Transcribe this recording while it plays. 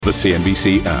The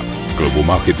CNBC app. Global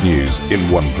market news in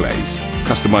one place.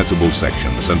 Customizable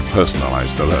sections and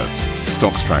personalized alerts.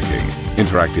 Stocks tracking,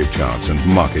 interactive charts and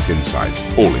market insights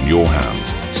all in your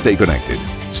hands. Stay connected.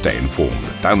 Stay informed.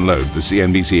 Download the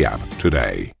CNBC app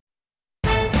today.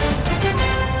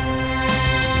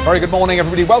 Very good morning,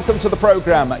 everybody. Welcome to the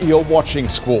program. You're watching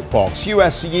Squawk Box.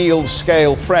 US yields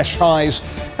scale fresh highs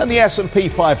and the S&P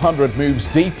 500 moves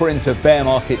deeper into bear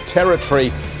market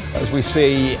territory as we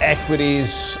see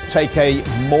equities take a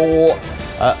more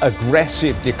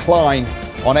aggressive decline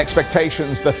on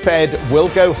expectations the Fed will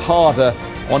go harder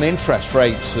on interest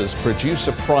rates as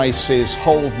producer prices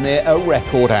hold near a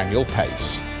record annual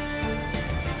pace.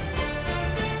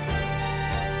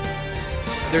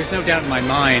 There's no doubt in my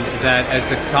mind that as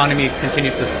the economy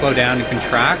continues to slow down and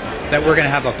contract, that we're going to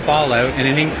have a fallout and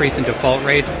an increase in default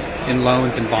rates in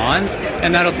loans and bonds.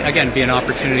 And that'll, again, be an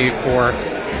opportunity for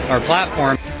our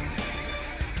platform.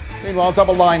 Meanwhile,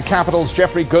 Double Line Capital's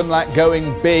Jeffrey Gundlach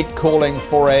going big, calling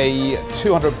for a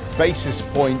 200 basis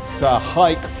point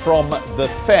hike from the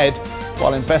Fed,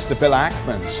 while investor Bill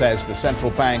Ackman says the central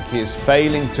bank is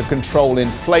failing to control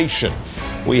inflation.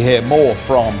 We hear more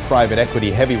from private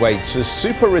equity heavyweights as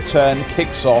super return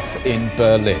kicks off in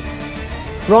Berlin.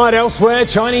 Right, elsewhere,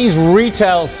 Chinese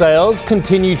retail sales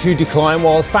continue to decline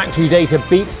whilst factory data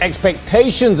beats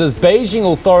expectations as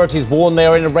Beijing authorities warn they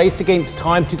are in a race against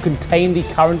time to contain the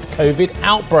current COVID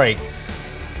outbreak.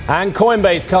 And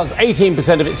Coinbase cuts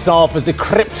 18% of its staff as the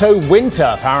crypto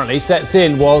winter apparently sets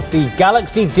in, whilst the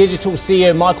Galaxy Digital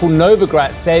CEO Michael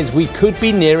Novogratz says we could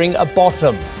be nearing a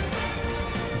bottom.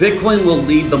 Bitcoin will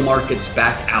lead the markets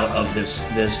back out of this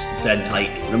Fed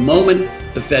tightening. The moment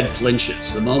the Fed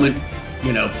flinches, the moment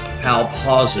Powell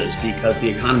pauses because the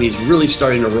economy is really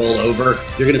starting to roll over,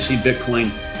 you're going to see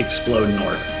Bitcoin explode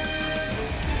north.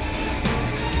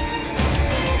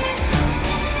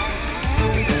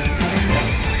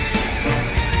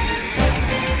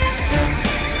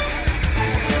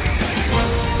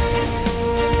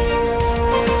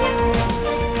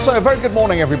 So, very good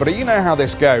morning, everybody. You know how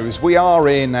this goes. We are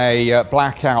in a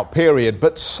blackout period,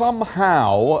 but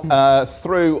somehow,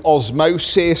 through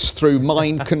osmosis, through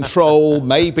mind control,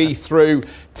 maybe through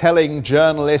telling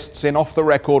journalists in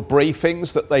off-the-record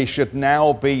briefings that they should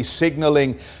now be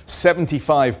signalling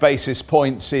 75 basis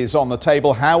points is on the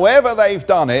table. However they've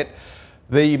done it,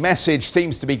 the message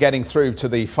seems to be getting through to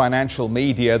the financial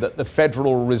media that the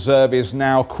Federal Reserve is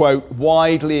now, quote,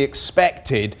 widely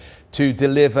expected to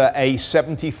deliver a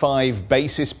 75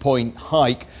 basis point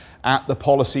hike at the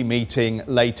policy meeting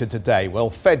later today. Well,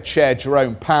 Fed Chair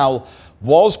Jerome Powell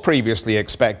was previously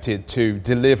expected to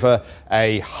deliver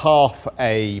a half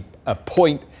a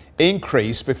point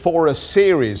increase before a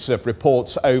series of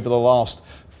reports over the last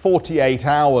 48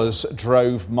 hours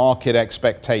drove market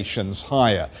expectations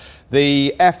higher.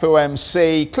 The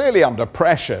FOMC clearly under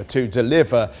pressure to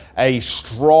deliver a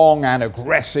strong and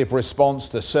aggressive response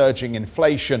to surging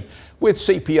inflation, with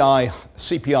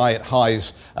CPI at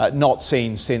highs not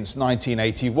seen since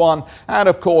 1981, and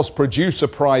of course producer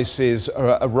prices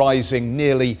are rising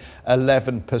nearly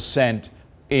 11%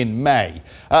 in May.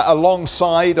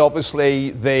 Alongside,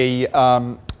 obviously, the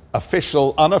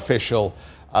unofficial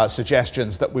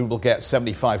suggestions that we will get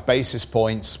 75 basis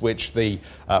points, which the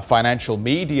financial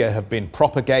media have been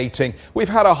propagating. We've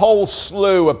had a whole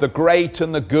slew of the great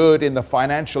and the good in the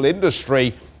financial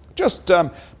industry just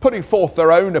putting forth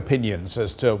their own opinions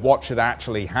as to what should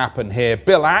actually happen here.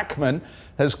 Bill Ackman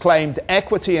has claimed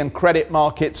equity and credit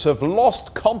markets have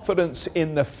lost confidence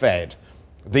in the Fed.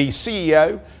 The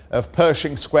CEO of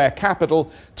Pershing Square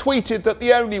Capital tweeted that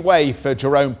the only way for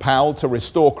Jerome Powell to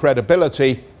restore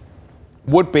credibility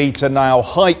would be to now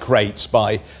hike rates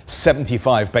by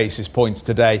 75 basis points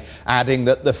today, adding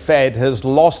that the Fed has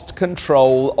lost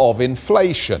control of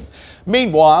inflation.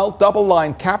 Meanwhile, Double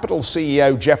Line Capital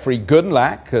CEO Jeffrey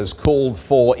Gundlach has called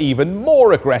for even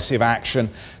more aggressive action,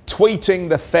 tweeting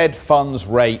the Fed funds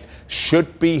rate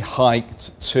should be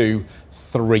hiked to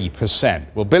 3%.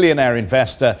 Well, billionaire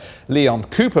investor Leon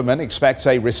Cooperman expects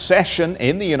a recession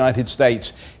in the United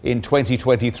States in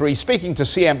 2023. Speaking to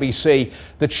CNBC,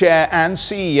 the chair and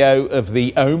CEO of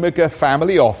the Omega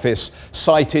Family Office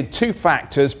cited two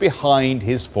factors behind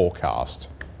his forecast.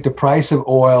 The price of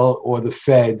oil or the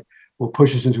Fed will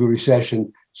push us into a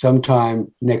recession sometime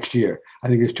next year. I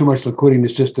think there's too much liquidity in the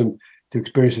system to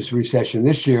experience this recession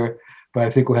this year, but I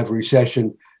think we'll have a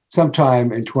recession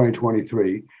sometime in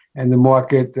 2023. And the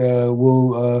market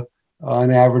will, on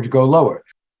average, go lower.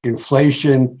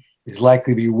 Inflation is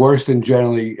likely to be worse than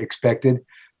generally expected.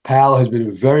 Powell has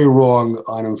been very wrong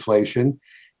on inflation.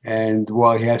 And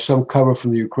while he has some cover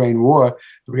from the Ukraine war,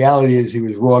 The reality is he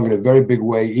was wrong in a very big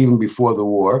way, even before the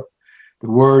war. The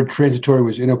word transitory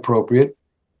was inappropriate.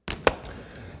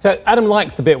 So Adam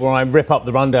likes the bit where I rip up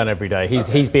the rundown every day.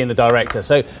 He's being the director.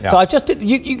 So I just did,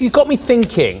 you got me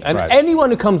thinking. And anyone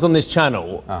who comes on this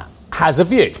channel has a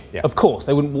view. Yeah. Of course,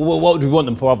 they wouldn't. What would we want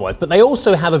them for otherwise? But they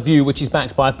also have a view which is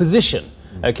backed by a position.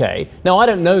 Okay. Now I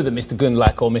don't know that Mr.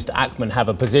 Gundlach or Mr. Ackman have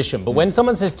a position, but when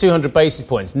someone says 200 basis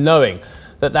points, knowing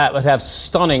that would have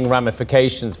stunning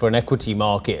ramifications for an equity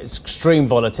market, it's extreme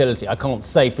volatility. I can't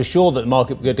say for sure that the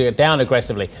market would go down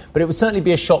aggressively, but it would certainly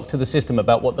be a shock to the system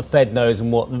about what the Fed knows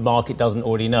and what the market doesn't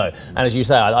already know. And as you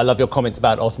say, I love your comments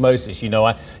about osmosis. You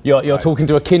know, you're talking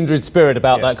to a kindred spirit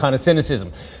about that kind of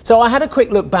cynicism. So I had a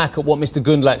quick look back at what Mr.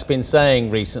 Gundlach's been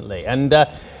saying recently, and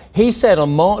he said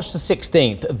on March the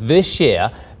 16th this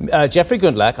year, Jeffrey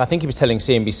Gundlach, I think he was telling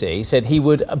CNBC, said he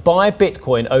would buy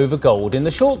Bitcoin over gold in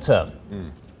the short term.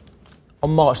 On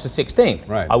March the 16th.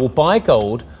 Right. I will buy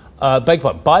gold, buy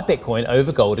Bitcoin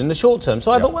over gold in the short term.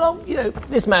 So I thought, well, you know,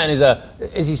 this man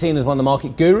is he seen as one of the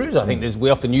market gurus? I think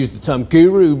we often use the term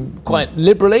guru quite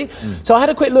liberally. So I had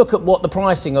a quick look at what the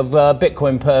pricing of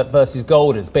Bitcoin versus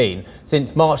gold has been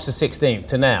since March the 16th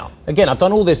to now. Again, I've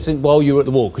done all this while you were at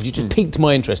the wall because you just piqued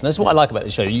my interest. And that's what I like about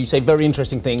the show. You say very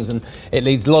interesting things and it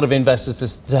leads a lot of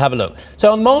investors to have a look.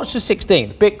 So on March the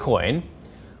 16th, Bitcoin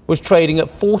was trading at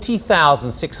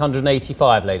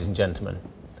 40,685, ladies and gentlemen.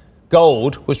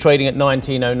 Gold was trading at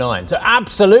 1909. So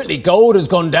absolutely, gold has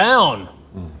gone down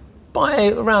by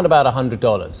around about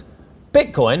 $100.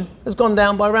 Bitcoin has gone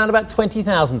down by around about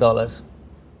 $20,000.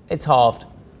 It's halved.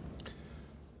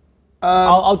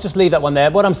 I'll just leave that one there.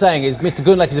 What I'm saying is Mr.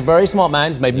 Gundlach is a very smart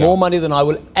man. He's made more money than I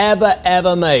will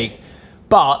ever make.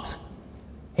 But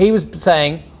he was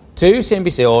saying to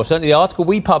CNBC, or certainly the article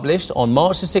we published on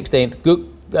March the 16th,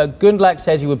 Gundlach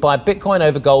says he would buy Bitcoin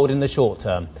over gold in the short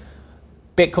term.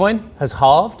 Bitcoin has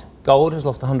halved. Gold has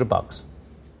lost $100.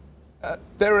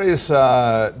 There is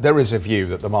a view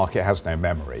that the market has no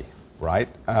memory, right?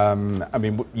 I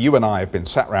mean, you and I have been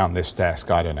sat around this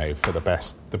desk, I don't know, for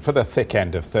the thick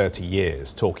end of 30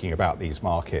 years talking about these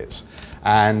markets.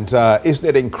 And isn't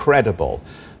it incredible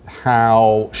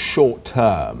how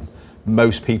short-term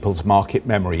most people's market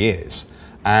memory is?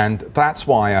 And that's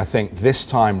why I think this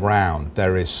time round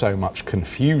there is so much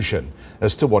confusion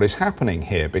as to what is happening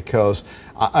here, because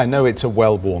I know it's a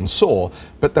well-worn sore,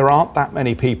 but there aren't that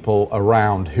many people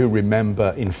around who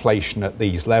remember inflation at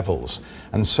these levels.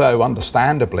 And so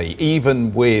understandably,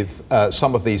 even with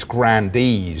some of these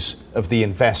grandees of the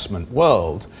investment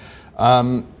world,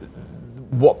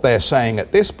 what they're saying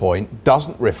at this point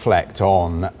doesn't reflect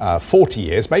on 40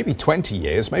 years, maybe 20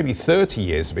 years, maybe 30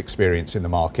 years of experience in the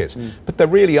markets. But there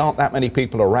really aren't that many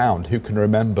people around who can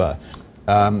remember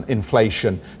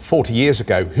inflation 40 years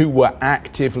ago who were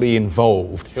actively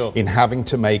involved in having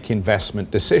to make investment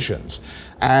decisions.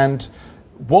 And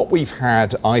what we've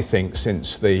had, I think,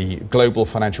 since the global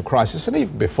financial crisis, and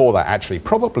even before that actually,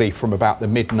 probably from about the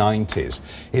mid-90s,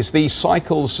 is these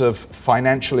cycles of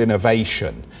financial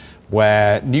innovation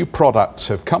where new products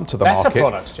have come to the market. Better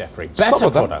products, Jeffrey. Better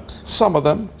products. Some of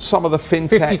the fintech.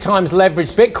 50 times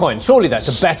leveraged Bitcoin. Surely that's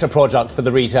a better product for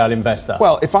the retail investor.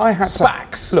 Well, if I had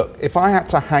SPACs. if I had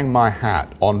to hang my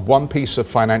hat on one piece of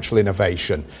financial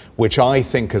innovation, which I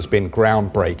think has been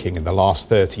groundbreaking in the last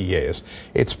 30 years,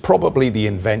 it's probably the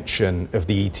invention of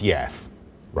the ETF,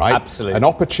 right? Absolutely. An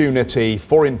opportunity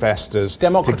for investors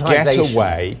to get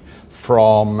away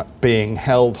from being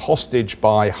held hostage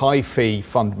by high-fee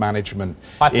fund management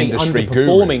industry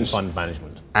underperforming fund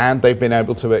management. And they've been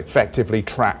able to effectively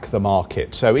track the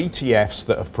market. So ETFs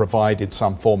that have provided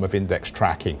some form of index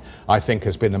tracking, I think,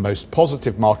 has been the most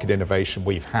positive market innovation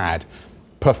we've had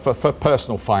for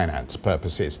personal finance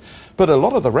purposes. But a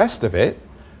lot of the rest of it,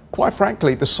 quite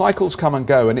frankly, the cycles come and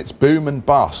go, and it's boom and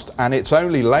bust. And it's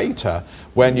only later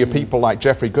when your people like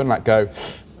Jeffrey Gundlach go,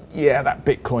 yeah, that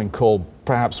Bitcoin call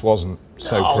perhaps wasn't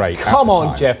so great. Come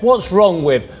on, Jeff. What's wrong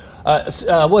with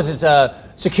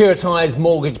securitized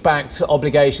mortgage-backed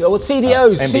obligation? Or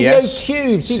CDOs, CDO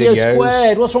cubed, CDO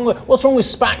squared. What's wrong with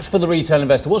SPACs for the retail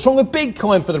investor? What's wrong with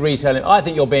Bitcoin for the retail investor? I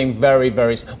think you're being very,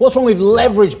 very. What's wrong with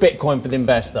leveraged Bitcoin for the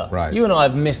investor? Right. You and I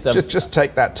have missed them. Just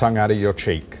take that tongue out of your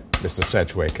cheek, Mr.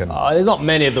 Sedgwick. And there's not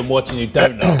many of them watching who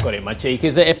don't know I've got it in my cheek.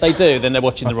 Is that if they do, then they're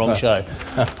watching the wrong show.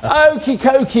 Okie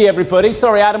dokie, everybody.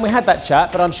 Sorry, Adam, we had that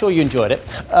chat, but I'm sure you enjoyed it.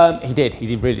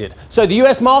 He really did. So the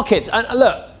US markets, and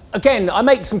look, again, I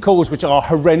make some calls which are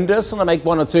horrendous, and I make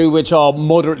one or two which are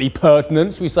moderately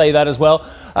pertinent. We say that as well.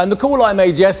 And the call I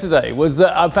made yesterday was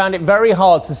that I found it very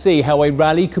hard to see how a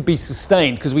rally could be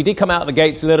sustained, because we did come out of the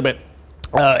gates a little bit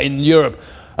in Europe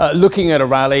looking at a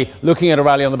rally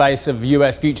on the base of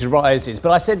US futures rises.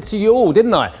 But I said to you all,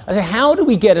 didn't I? I said, how do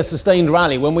we get a sustained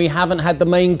rally when we haven't had the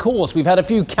main course? We've had a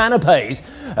few canapes,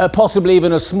 possibly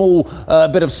even a small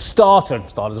bit of starter.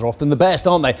 Starters are often the best,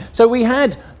 aren't they? So we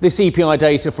had this CPI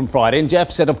data from Friday, and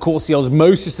Jeff said, of course, the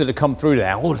osmosis that had come through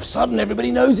there. All of a sudden,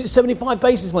 everybody knows it's 75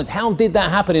 basis points. How did that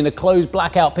happen in a closed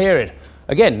blackout period?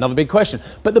 Again, another big question.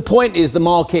 But the point is the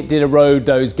market did erode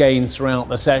those gains throughout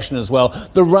the session as well.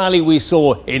 The rally we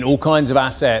saw in all kinds of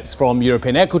assets, from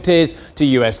European equities to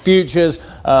US futures,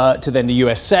 to then the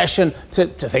US session, to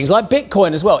things like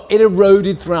Bitcoin as well. It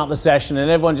eroded throughout the session, and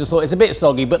everyone just thought it's a bit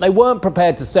soggy, but they weren't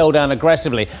prepared to sell down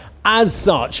aggressively. As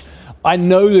such, I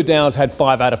know the Dow's had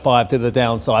 5 out of 5 to the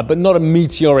downside, but not a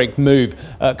meteoric move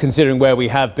considering where we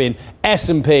have been.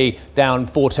 S&P down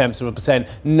 0.4%,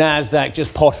 Nasdaq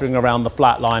just pottering around the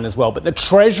flat line as well. But the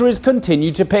Treasuries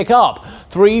continue to pick up.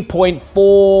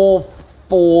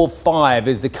 3.445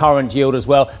 is the current yield as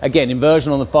well. Again,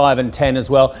 inversion on the 5 and 10 as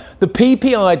well. The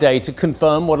PPI data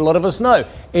confirm what a lot of us know.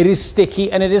 It is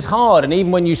sticky and it is hard. And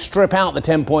even when you strip out the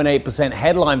 10.8%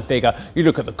 headline figure, you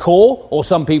look at the core, or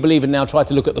some people even now try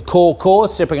to look at the core,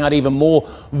 stripping out even more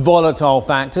volatile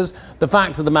factors. The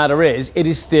fact of the matter is, it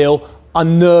is still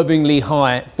unnervingly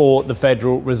high for the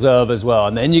Federal Reserve as well.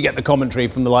 And then you get the commentary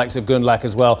from the likes of Gundlach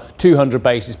as well, 200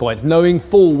 basis points, knowing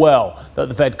full well that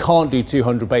the Fed can't do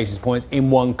 200 basis points in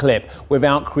one clip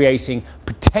without creating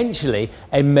potentially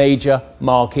a major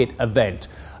market event.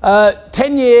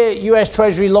 10-year US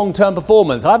Treasury long-term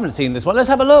performance. I haven't seen this one. Let's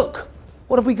have a look.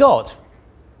 What have we got?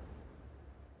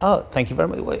 Oh, thank you very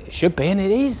much. Well, it should be, and it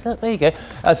is. There you go.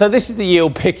 So this is the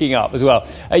yield picking up as well.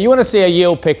 You want to see a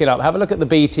yield picking up, have a look at the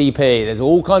BTP. There's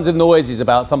all kinds of noises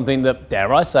about something that,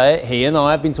 dare I say it, he and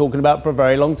I have been talking about for a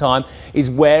very long time, is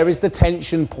where is the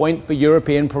tension point for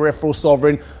European peripheral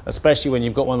sovereign, especially when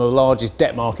you've got one of the largest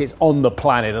debt markets on the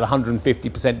planet at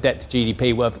 150% debt to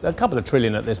GDP, worth a couple of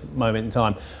trillion at this moment in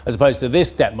time, as opposed to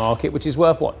this debt market, which is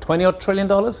worth, what, $20-odd trillion?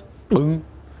 Boom.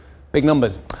 Big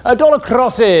numbers. Dollar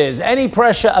crosses. Any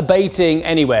pressure abating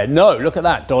anywhere? No. Look at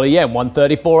that. Dollar yen,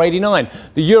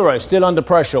 134.89. The euro still under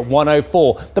pressure at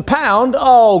 104. The pound,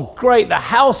 oh, great. The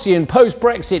halcyon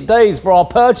post-Brexit days for our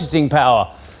purchasing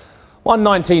power.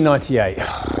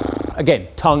 119.98. Again,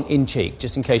 tongue in cheek,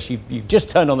 just in case you've just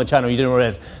turned on the channel, you didn't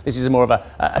realize this is more of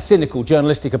a cynical,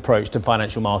 journalistic approach to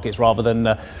financial markets rather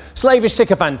than slavish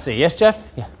sycophancy. Yes, Jeff?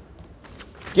 Yeah.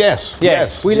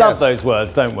 Yes. We love those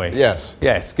words, don't we? Yes.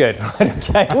 Yes, good.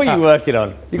 Okay, what are you working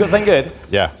on? You got something good?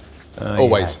 Yeah.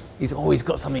 Always. Yeah. He's always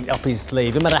got something up his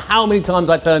sleeve. No matter how many times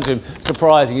I turn to him,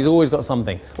 surprising, he's always got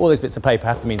something. All those bits of paper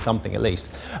have to mean something at least.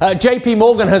 JP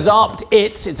Morgan has upped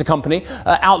it's a company,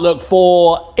 outlook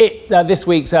for this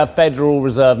week's Federal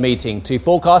Reserve meeting to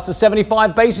forecast a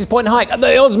 75 basis point hike.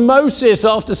 The osmosis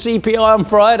after CPI on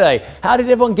Friday. How did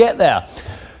everyone get there?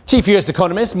 Chief US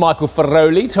economist Michael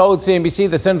Ferroli told CNBC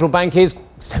the central bank is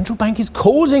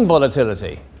causing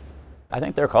volatility. I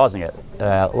think they're causing it.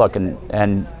 Look,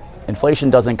 and inflation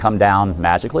doesn't come down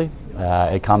magically.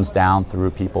 It comes down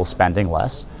through people spending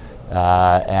less,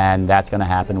 and that's going to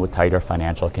happen with tighter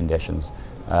financial conditions.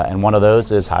 And one of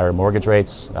those is higher mortgage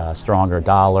rates, stronger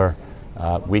dollar,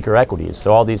 weaker equities.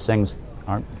 So all these things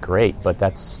aren't great, but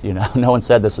that's, no one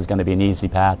said this was going to be an easy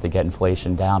path to get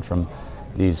inflation down from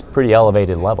these pretty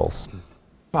elevated levels.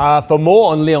 For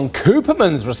more on Leon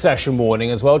Cooperman's recession warning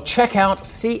as well, check out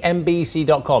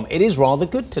CNBC.com. It is rather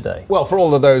good today. Well, for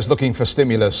all of those looking for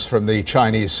stimulus from the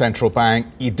Chinese central bank,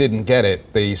 you didn't get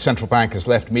it. The central bank has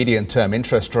left medium-term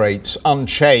interest rates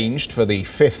unchanged for the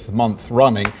 5th month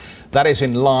running. That is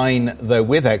in line, though,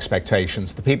 with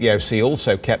expectations. The PBOC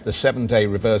also kept the 7-day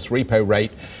reverse repo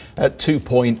rate at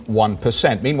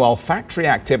 2.1%. Meanwhile, factory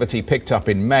activity picked up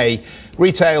in May.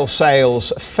 Retail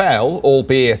sales fell,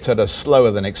 albeit at a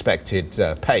slower than expected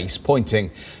pace, pointing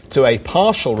to a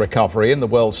partial recovery in the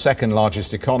world's second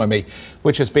largest economy,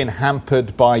 which has been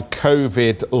hampered by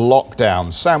COVID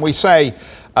lockdowns. Sam, we say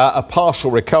a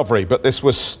partial recovery, but this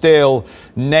was still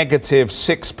negative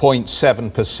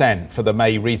 6.7% for the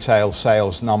May retail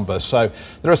sales number. So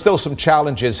there are still some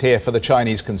challenges here for the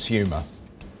Chinese consumer.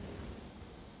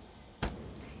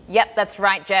 Yep, that's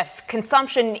right, Jeff.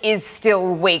 Consumption is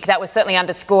still weak. That was certainly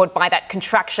underscored by that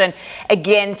contraction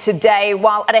again today.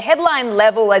 While at a headline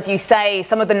level, as you say,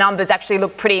 some of the numbers actually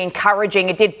look pretty encouraging.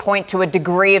 It did point to a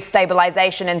degree of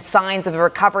stabilisation and signs of a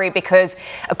recovery because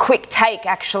a quick take,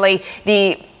 actually,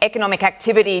 the economic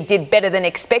activity did better than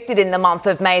expected in the month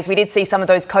of May, as we did see some of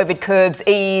those COVID curbs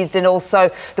eased and also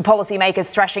the policymakers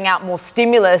thrashing out more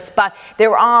stimulus. But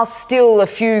there are still a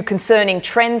few concerning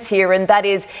trends here, and that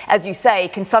is, as you say,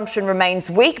 consumption remains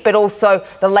weak, but also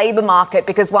the labour market,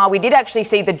 because while we did actually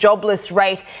see the jobless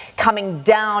rate coming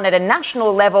down at a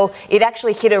national level, it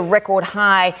actually hit a record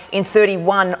high in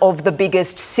 31 of the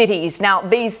biggest cities. Now,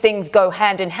 these things go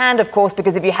hand in hand, of course,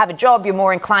 because if you have a job, you're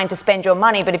more inclined to spend your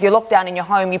money. But if you're locked down in your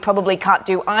home, you probably can't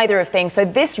do either of things. So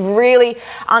this really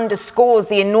underscores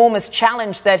the enormous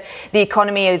challenge that the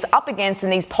economy is up against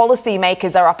and these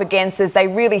policymakers are up against as they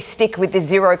really stick with the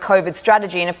zero COVID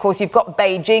strategy. And of course, you've got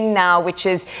Beijing now, which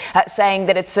is saying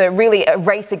that it's really a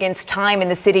race against time in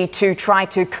the city to try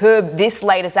to curb this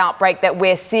latest outbreak that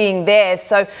we're seeing there.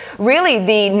 So really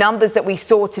the numbers that we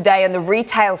saw today on the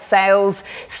retail sales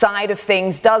side of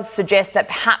things does suggest that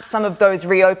perhaps some of those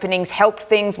reopenings helped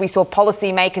things. We saw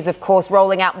policymakers, of course,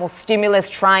 rolling out more stimulus,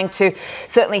 trying to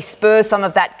certainly spur some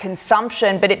of that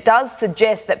consumption. But it does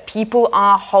suggest that people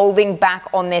are holding back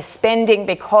on their spending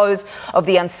because of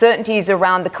the uncertainties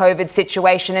around the COVID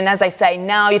situation. And as I say,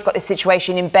 now you've got this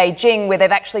situation in Beijing where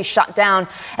they've actually shut down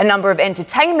a number of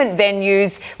entertainment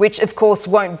venues, which of course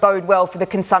won't bode well for the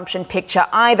consumption picture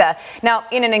either. Now,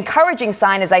 in an encouraging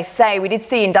sign, as I say, we did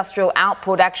see industrial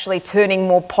output actually turning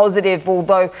more positive,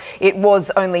 although it was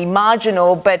only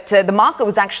marginal. But the market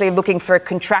was actually looking for a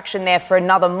contraction there for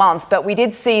another month. But we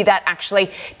did see that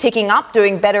actually ticking up,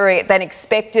 doing better than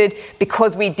expected,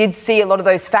 because we did see a lot of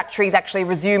those factories actually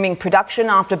resuming production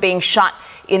after being shut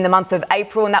in the month of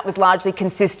April, and that was largely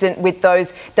consistent with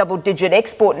those double-digit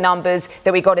export numbers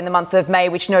that we got in the month of May,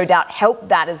 which no doubt helped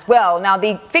that as well. Now,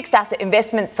 the fixed asset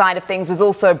investment side of things was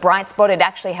also a bright spot. It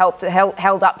actually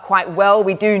held up quite well.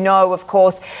 We do know, of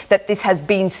course, that this has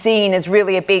been seen as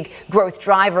really a big growth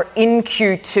driver in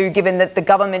Q2, given that the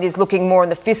government is looking more on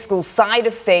the fiscal side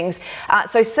of things.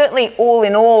 So certainly, all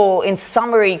in all, in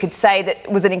summary, you could say that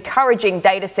it was an encouraging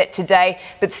data set today,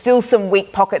 but still some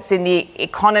weak pockets in the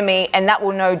economy, and that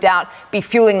will no doubt be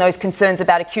fueling those concerns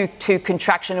about a Q2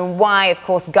 contraction, and why, of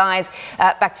course, guys,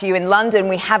 back to you in London,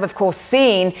 we have, of course,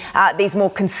 seen these more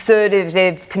conservative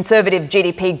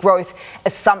GDP growth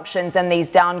assumptions and these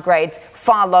downgrades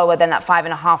far lower than that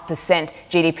 5.5%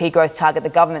 GDP growth target the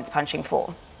government's punching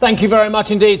for. Thank you very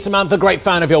much indeed, Samantha. Great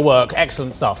fan of your work.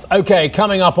 Excellent stuff. OK,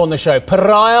 coming up on the show,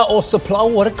 pariah or supply?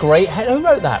 What a great head. Who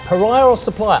wrote that? Pariah or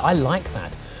supply? I like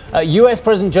that. US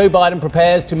President Joe Biden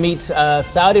prepares to meet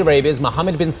Saudi Arabia's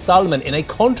Mohammed bin Salman in a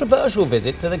controversial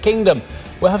visit to the kingdom.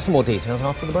 We'll have some more details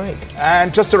after the break.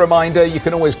 And just a reminder, you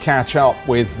can always catch up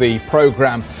with the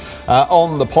programme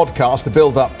on the podcast, the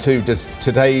build-up to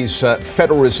today's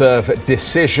Federal Reserve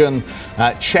decision.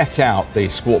 Check out the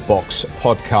Squawk Box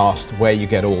podcast where you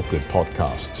get all good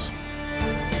podcasts.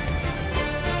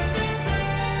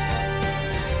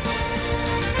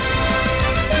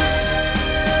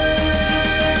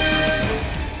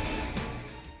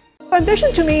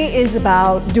 Ambition to me is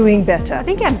about doing better. I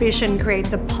think ambition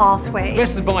creates a pathway. The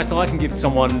best advice I can give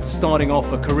someone starting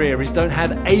off a career is don't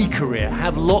have a career,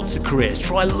 have lots of careers,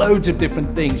 try loads of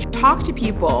different things. Talk to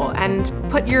people and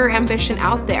put your ambition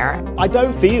out there. I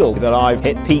don't feel that I've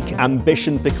hit peak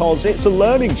ambition because it's a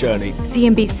learning journey.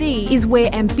 CNBC is where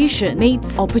ambition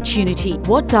meets opportunity.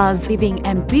 What does living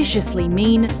ambitiously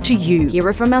mean to you? Hear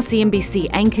it from our CNBC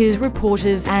anchors,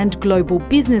 reporters and global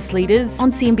business leaders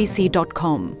on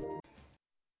CNBC.com.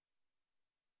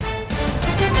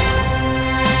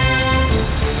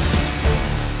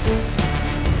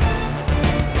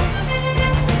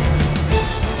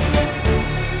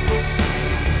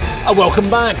 Welcome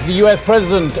back. The US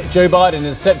President Joe Biden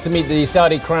is set to meet the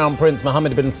Saudi Crown Prince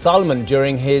Mohammed bin Salman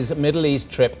during his Middle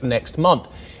East trip next month.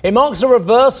 It marks a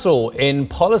reversal in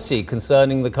policy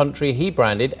concerning the country he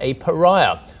branded a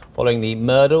pariah, following the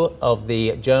murder of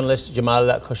the journalist Jamal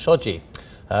Khashoggi.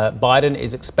 Biden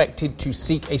is expected to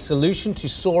seek a solution to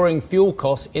soaring fuel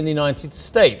costs in the United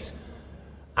States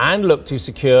and look to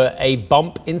secure a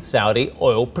bump in Saudi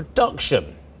oil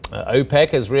production.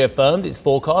 OPEC has reaffirmed its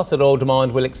forecast that oil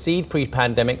demand will exceed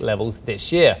pre-pandemic levels this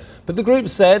year. But the group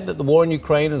said that the war in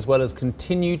Ukraine, as well as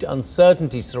continued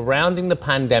uncertainty surrounding the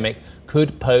pandemic,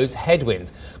 could pose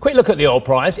headwinds. Quick look at the oil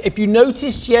price. If you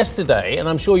noticed yesterday, and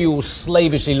I'm sure you all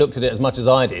slavishly looked at it as much as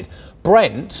I did,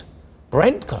 Brent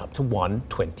got up to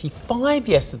 125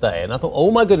 yesterday. And I thought,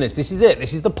 oh my goodness, this is it.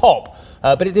 This is the pop.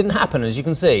 But it didn't happen, as you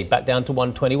can see, back down to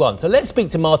 121. So let's speak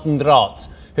to Martin Draats,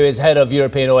 who is head of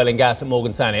European Oil and Gas at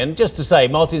Morgan Stanley. And just to say,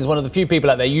 Martin is one of the few people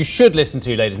out there you should listen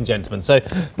to, ladies and gentlemen. So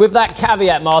with that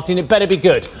caveat, Martin, it better be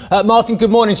good. Martin,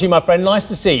 good morning to you, my friend. Nice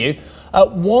to see you.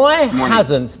 Why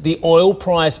hasn't the oil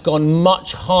price gone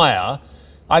much higher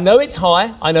I know it's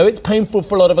high, I know it's painful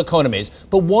for a lot of economies,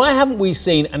 but why haven't we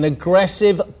seen an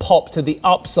aggressive pop to the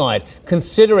upside,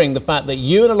 considering the fact that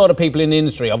you and a lot of people in the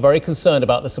industry are very concerned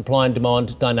about the supply and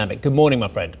demand dynamic? Good morning, my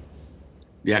friend.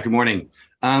 Yeah, good morning.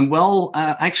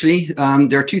 Actually,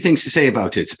 there are two things to say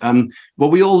about it.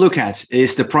 What we all look at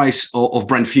is the price of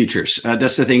Brent futures.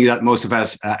 That's the thing that most of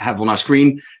us have on our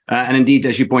screen. And indeed,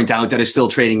 as you point out, that is still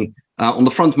trading on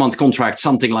the front month contract,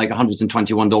 something like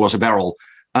 $121 a barrel.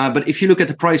 But if you look at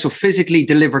the price of physically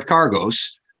delivered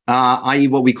cargoes, i.e.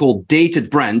 what we call dated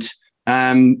Brent,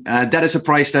 that is a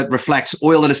price that reflects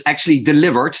oil that is actually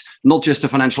delivered, not just a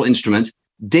financial instrument.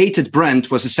 Dated Brent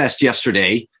was assessed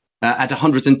yesterday at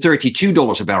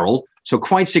 $132 a barrel, so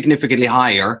quite significantly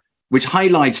higher, which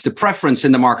highlights the preference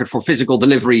in the market for physical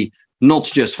delivery, not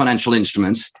just financial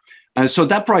instruments. So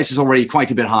that price is already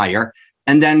quite a bit higher.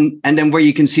 And then where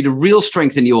you can see the real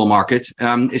strength in the oil market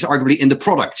is arguably in the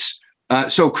products.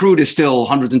 So crude is still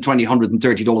 $120,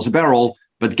 $130 a barrel,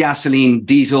 but gasoline,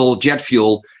 diesel, jet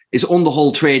fuel is on the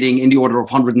whole trading in the order of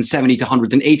 $170 to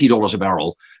 $180 a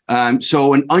barrel.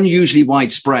 So an unusually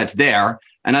wide spread there.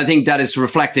 And I think that is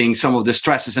reflecting some of the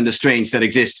stresses and the strains that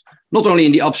exist, not only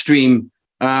in the upstream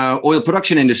oil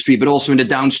production industry, but also in the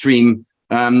downstream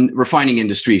refining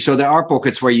industry. So there are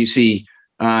pockets where you see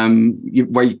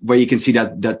where you can see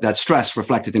that stress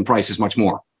reflected in prices much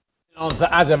more. Answer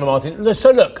as ever, Martin. So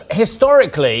look,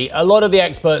 historically, a lot of the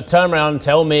experts turn around and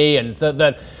tell me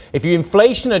that if you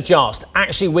inflation adjust,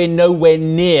 actually we're nowhere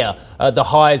near the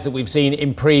highs that we've seen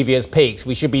in previous peaks.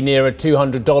 We should be nearer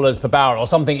 $200 per barrel or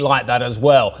something like that as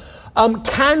well.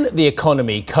 Can the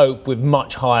economy cope with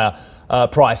much higher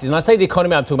prices? And I say the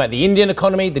economy, I'm talking about the Indian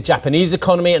economy, the Japanese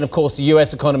economy, and of course the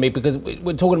US economy, because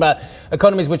we're talking about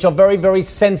economies which are very, very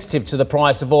sensitive to the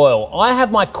price of oil. I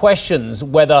have my questions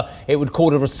whether it would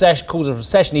cause a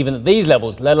recession even at these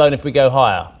levels, let alone if we go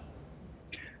higher.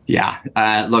 Yeah,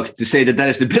 look, to say that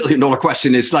is the billion-dollar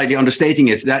question is slightly understating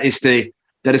it. That is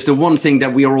the one thing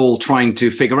that we are all trying to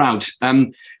figure out.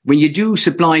 When you do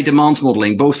supply-demand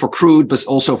modeling, both for crude but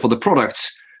also for the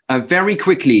products, very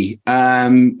quickly,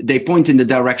 they point in the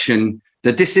direction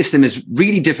that this system is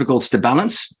really difficult to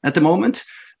balance at the moment.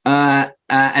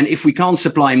 And if we can't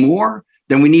supply more,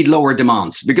 then we need lower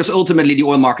demand, because ultimately the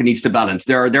oil market needs to balance.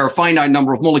 There are a finite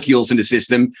number of molecules in the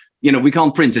system. We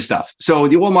can't print the stuff. So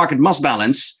the oil market must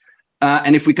balance.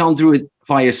 And if we can't do it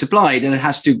via supply, then it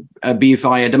has to be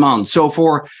via demand. So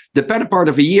for the better part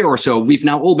of a year or so, we've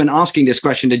now all been asking this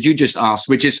question that you just asked,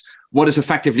 which is what is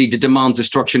effectively the demand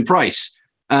destruction price?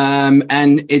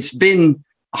 And it's been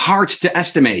hard to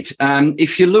estimate.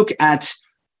 If you look at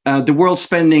the world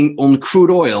spending on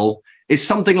crude oil, is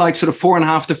something like sort of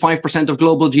 4.5% to 5% of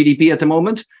global GDP at the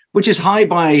moment, which is high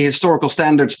by historical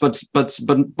standards, but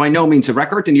by no means a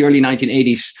record. In the early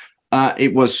 1980s,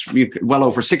 it was well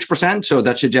over 6%, so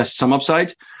that suggests some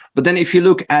upside. But then if you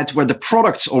look at where the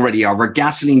products already are, where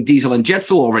gasoline, diesel, and jet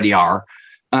fuel already are,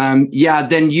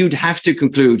 then you'd have to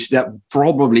conclude that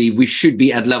probably we should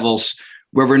be at levels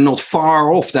where we're not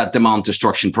far off that demand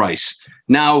destruction price.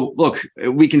 Now, look,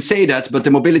 we can say that, but the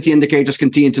mobility indicators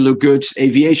continue to look good.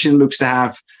 Aviation looks to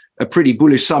have a pretty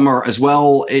bullish summer as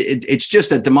well. It's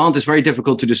just that demand is very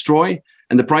difficult to destroy.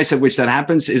 And the price at which that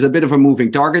happens is a bit of a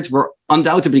moving target. We're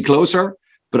undoubtedly closer,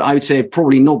 but I would say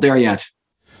probably not there yet.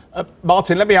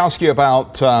 Martin, let me ask you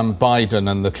about Biden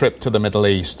and the trip to the Middle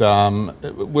East.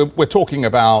 We're talking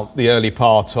about the early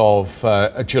part of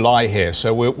July here,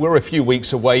 so we're a few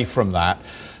weeks away from that.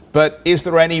 But is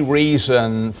there any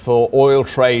reason for oil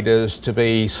traders to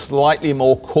be slightly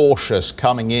more cautious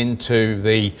coming into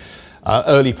the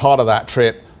early part of that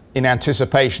trip in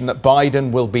anticipation that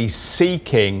Biden will be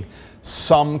seeking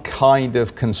some kind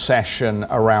of concession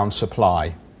around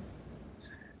supply?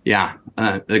 Yeah.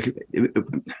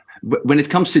 When it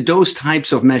comes to those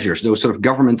types of measures, those sort of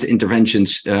government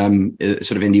interventions sort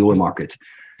of in the oil market,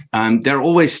 there are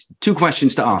always two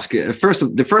questions to ask.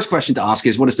 The first question to ask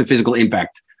is, what is the physical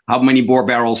impact? How many more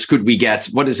barrels could we get?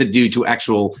 What does it do to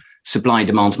actual supply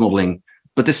demand modeling?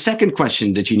 But the second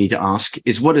question that you need to ask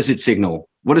is, what does it signal?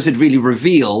 What does it really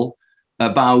reveal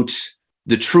about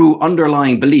the true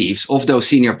underlying beliefs of those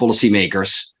senior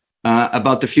policymakers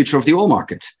about the future of the oil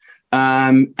market?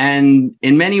 And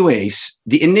in many ways,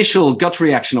 the initial gut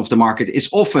reaction of the market is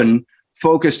often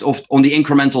focused on the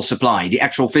incremental supply, the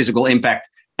actual physical impact.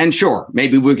 And sure,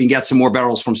 maybe we can get some more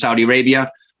barrels from Saudi Arabia.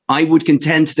 I would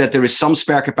contend that there is some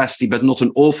spare capacity, but not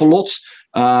an awful lot.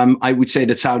 I would say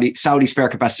that Saudi spare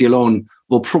capacity alone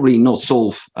will probably not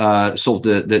solve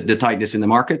the tightness in the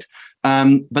market.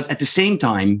 But at the same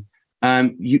time,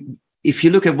 if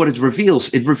you look at what it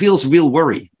reveals real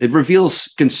worry. It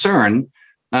reveals concern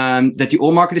that the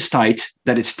oil market is tight,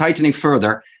 that it's tightening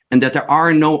further, and that there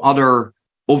are no other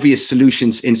obvious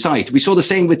solutions in sight. We saw the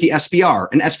same with the SPR.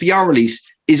 An SPR release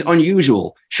is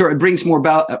unusual. Sure, it brings more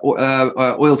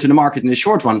oil to the market in the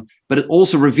short run, but it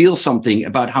also reveals something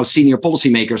about how senior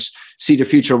policymakers see the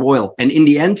future of oil. And in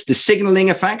the end, the signaling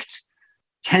effect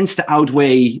tends to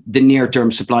outweigh the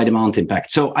near-term supply-demand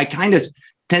impact. So I kind of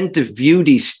tend to view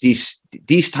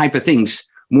these type of things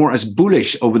more as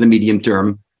bullish over the medium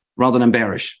term rather than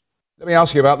bearish. Let me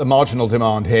ask you about the marginal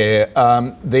demand here.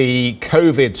 The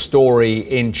COVID story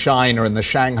in China and the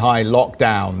Shanghai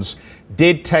lockdowns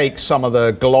did take some of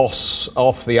the gloss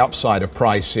off the upside of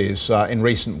prices in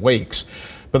recent weeks.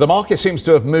 But the market seems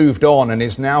to have moved on and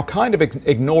is now kind of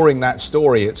ignoring that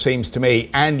story, it seems to me.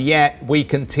 And yet we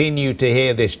continue to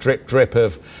hear this drip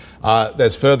of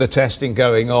there's further testing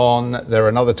going on. There are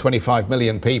another 25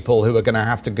 million people who are going to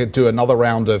have to do another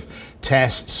round of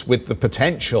tests, with the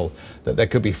potential that there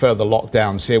could be further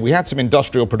lockdowns here. We had some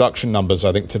industrial production numbers,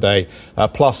 I think, today,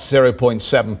 plus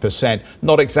 0.7%.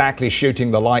 Not exactly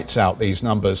shooting the lights out, these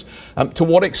numbers. To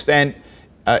what extent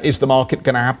is the market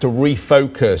going to have to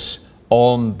refocus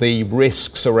on the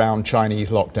risks around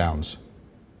Chinese lockdowns?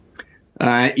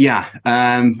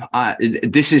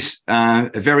 This is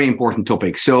a very important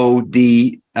topic. So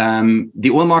the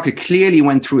oil market clearly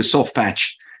went through a soft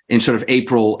patch in sort of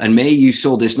April and May. You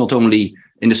saw this not only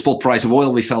in the spot price of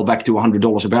oil, we fell back to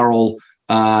 $100 a barrel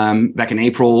back in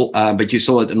April, but you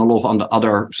saw it in a lot of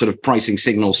other sort of pricing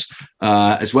signals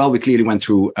as well. We clearly went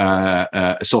through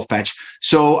a soft patch.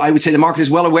 So I would say the market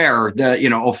is well aware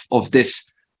of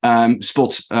this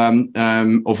spot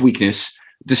of weakness.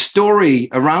 The story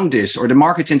around this, or the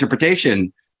market's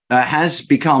interpretation, has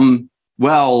become,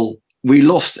 well, we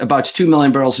lost about 2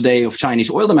 million barrels a day of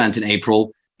Chinese oil demand in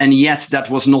April, and yet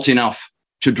that was not enough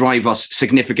to drive us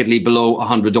significantly below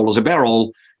 $100 a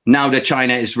barrel. Now that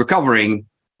China is recovering,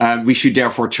 we should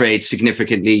therefore trade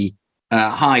significantly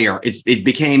higher. It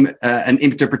became an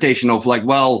interpretation of like,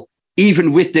 well,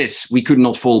 even with this, we could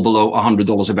not fall below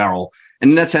 $100 a barrel.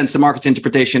 And in that sense, the market's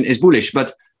interpretation is bullish.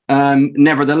 But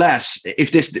nevertheless,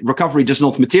 if this recovery does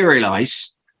not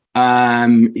materialize,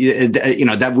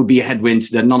 that would be a headwind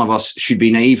that none of us should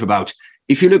be naive about.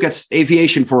 If you look at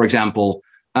aviation, for example,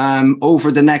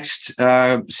 over the next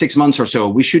 6 months or so,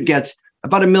 we should get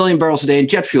about 1 million barrels a day in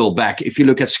jet fuel back if you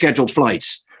look at scheduled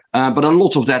flights. But a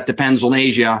lot of that depends on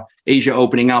Asia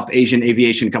opening up, Asian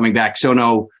aviation coming back. So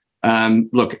no,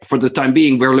 look, for the time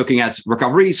being, we're looking at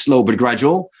recovery, slow but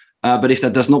gradual. But if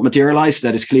that does not materialize,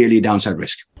 that is clearly a downside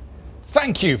risk.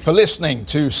 Thank you for listening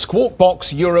to Squawk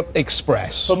Box Europe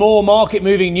Express. For more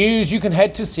market-moving news, you can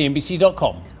head to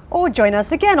CNBC.com. Or join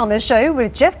us again on the show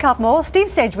with Jeff Cutmore, Steve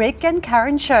Sedgwick and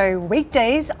Karen Cho,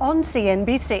 weekdays on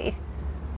CNBC.